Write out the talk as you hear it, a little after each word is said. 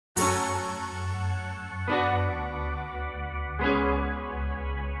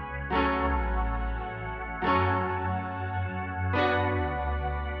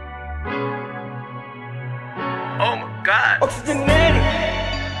God. Oxygenetic.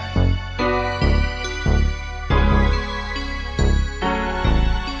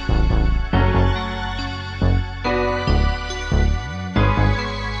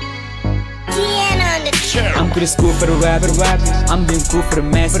 I'm going to school for the rap, I'm doing cool for the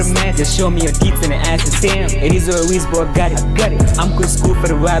masses. Just show me your teeth and the asses. Damn, it is always boy, got it. I'm going to school for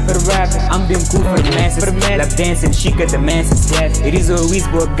the rap, I'm doing cool for the masses. Lap dancing, she got the masses. It is always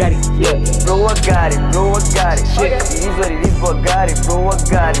boy, got it. Yeah, bro, I got it, bro, I got it. Shit, it is what it is, boy, got it, bro, I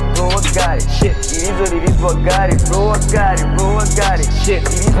got it, bro, I got it. Shit, it is what it is, boy, got it, bro, I got it, bro, I got it. Shit,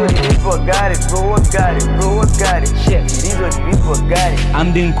 it is what it is, boy, got it, bro, I got it, bro, I got it. Shit, it is what it is, boy, got it.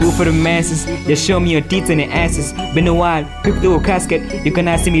 I'm doing cool for the masses. Just show me your teeth and the asses. Been a while, creep through a casket. You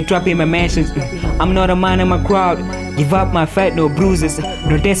cannot see me dropping my mansions. I'm not a man in my crowd. Give up my fight, no bruises.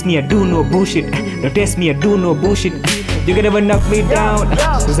 Don't test me, I do no bullshit. Don't test me, I do no bullshit. You can never knock me down,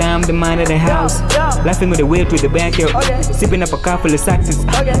 cause I'm the man of the house. Laughing with the way to the backyard, sipping up a couple of saxes.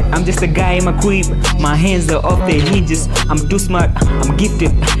 I'm just a guy in my crib, my hands are off the hinges. I'm too smart, I'm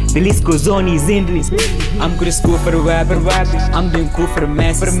gifted, the list goes on, is endless. I'm going to school for the rap, I'm doing cool for the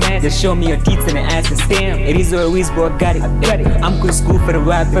masses. Just show me your teeth and the asses. Damn, it is always boy, got it. I'm going to school for the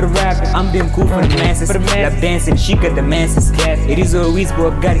rap, I'm doing cool for the masses. Lap dancing, she got the masses. It is always boy,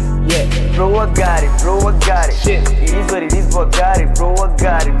 got it. Yeah, bro, I got it, bro, I got it. Shit, it is what it is, boy, got it, bro, I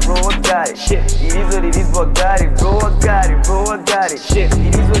got it, bro, I got it. Shit, it is what it is, boy, got it, bro, I got it, bro, I got it. Shit,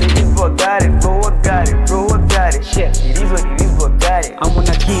 it is what it is, boy, got it, bro, I got it, bro, I got it. Shit, it is what it is, boy, got it. I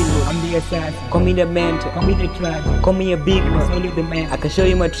wanna kill you, I'm the assassin. Call me the mentor, call me the tragic. Call me a big man, only the man. I can show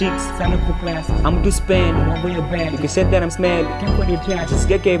you my tricks, sign up for classes. I'm to spend, I'm over your bag. You can say that I'm smelly, can't put your trash. Just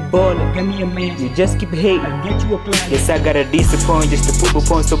get baller, get me a man. You just keep hating, I'll get you a plan. Yes, I gotta disappoint, just to put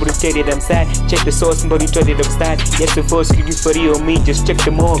upon, so tell it I'm sad. Check the source, somebody told it I'm sad. Yes, the force, you for real me, just check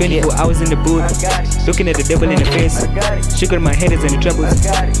them all. 24 hours in the booth, looking at the devil in the face. Shaking my head is in the troubles.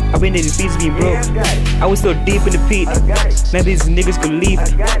 I've been in the beats being broke. I was so deep in the pit. Now these niggas could leave.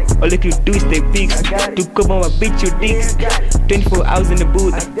 All they could do is take pics. To come on, I beat your dicks. 24 hours in the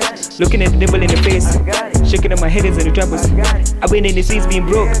booth, looking at the devil in the face. Shaking my head is in the troubles. I've been in the streets being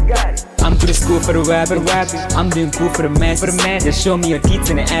broke. I'm to the school for the rap, I'm doing cool for the masses. Just show me your teeth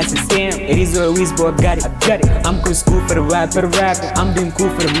and the asses. Damn, it is always boy, got it. I'm going to school for the rap, I'm doing cool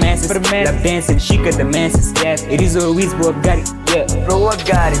for the masses. Lap dancing, she got the masses. It is always boy, got it. Yeah, bro, I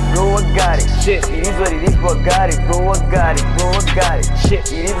got it, bro, I got it. Shit, it is what it is, boy, got it, bro, I got it, bro, I got it. Shit,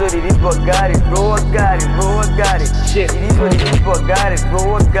 it is what it is, boy, got it, bro, I got it, bro, I got it. Shit, it is what it is, boy, got it,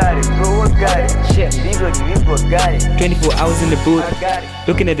 bro, I got it, bro, I got it. Shit, it is what it is, boy, got it. 24 hours in the booth,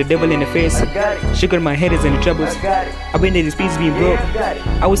 looking at the devil in the face. Shaking my head is in the troubles. I've been in the streets being broke.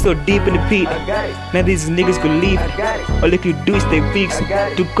 I was so deep in the pit. Now these niggas could leave. All they could do is take pics.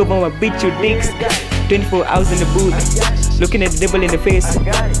 To come on, I beat your dicks. 24 hours in the booth, looking at the devil in the face.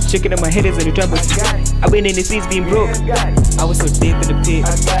 Shaking my head is in the troubles. I've been in the streets being broke. I was so deep in the pit.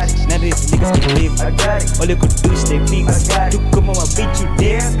 Now these niggas could leave. All they could do is take pics. To come on, I beat your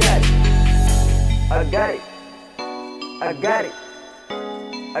dicks. I got it. I got it.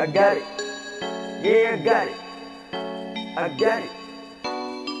 I got it. Yeah, I got it. I got it.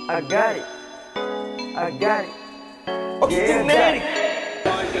 I got it. I got it. Oxygenetic.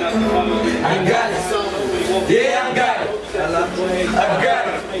 I got it. Yeah, I got it. I got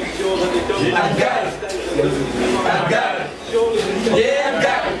it. I got it. I got it. Yeah.